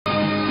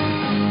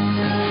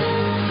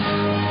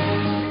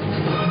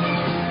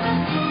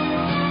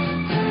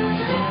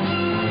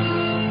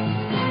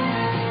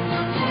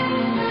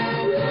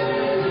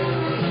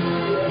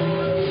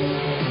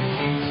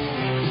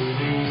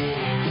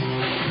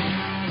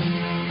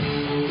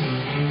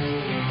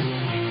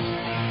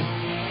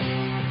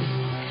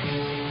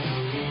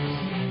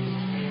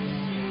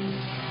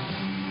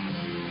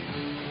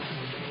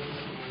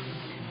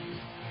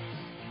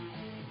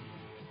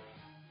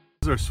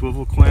our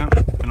swivel clamp,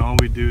 and all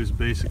we do is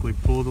basically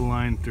pull the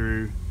line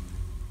through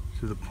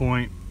to the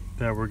point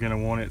that we're going to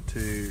want it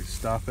to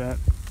stop at.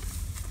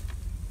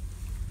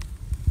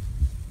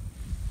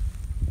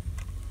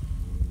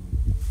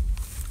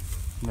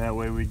 And that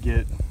way we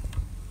get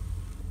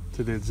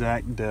to the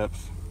exact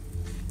depth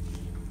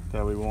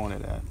that we want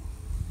it at.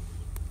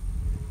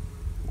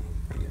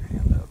 Bring your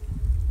hand up.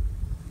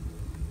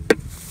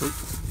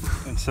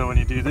 And so when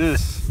you do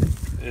this,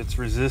 it's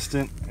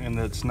resistant and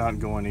it's not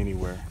going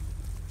anywhere.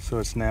 So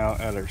it's now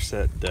at our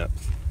set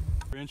depth.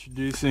 We're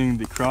introducing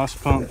the cross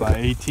pump by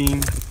 18.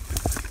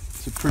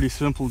 It's a pretty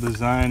simple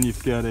design.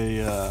 You've got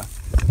a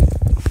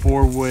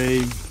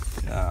four-way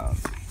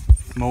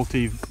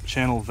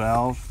multi-channel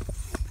valve,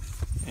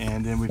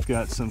 and then we've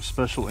got some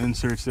special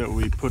inserts that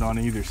we put on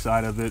either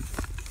side of it.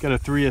 Got a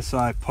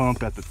 3SI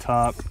pump at the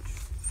top.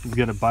 You've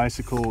got a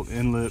bicycle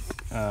inlet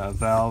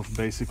valve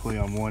basically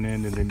on one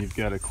end, and then you've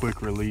got a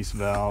quick release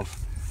valve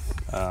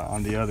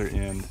on the other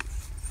end.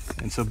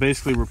 And so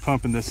basically we're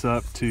pumping this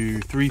up to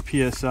 3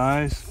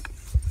 psi's,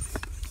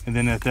 and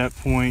then at that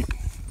point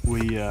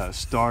we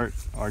start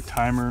our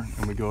timer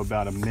and we go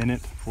about a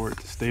minute for it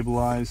to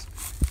stabilize,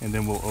 and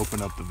then we'll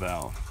open up the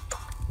valve.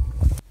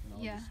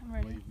 Yeah, I'm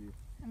ready.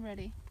 I'm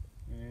ready.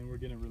 And we're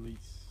going to release.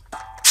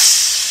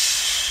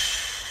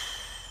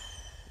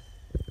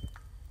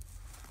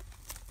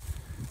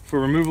 For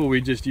removal,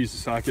 we just use a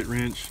socket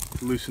wrench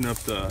to loosen up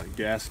the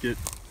gasket,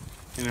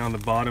 and on the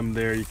bottom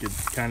there you could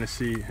kind of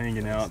see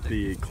hanging out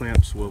the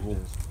clamp swivel.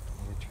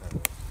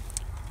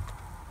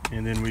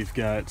 And then we've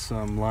got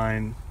some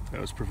line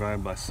that was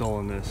provided by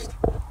Solinist,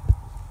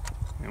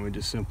 and we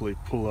just simply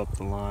pull up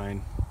the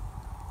line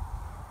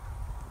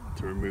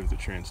to remove the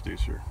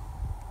transducer.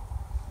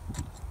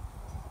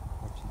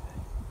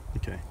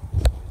 Okay.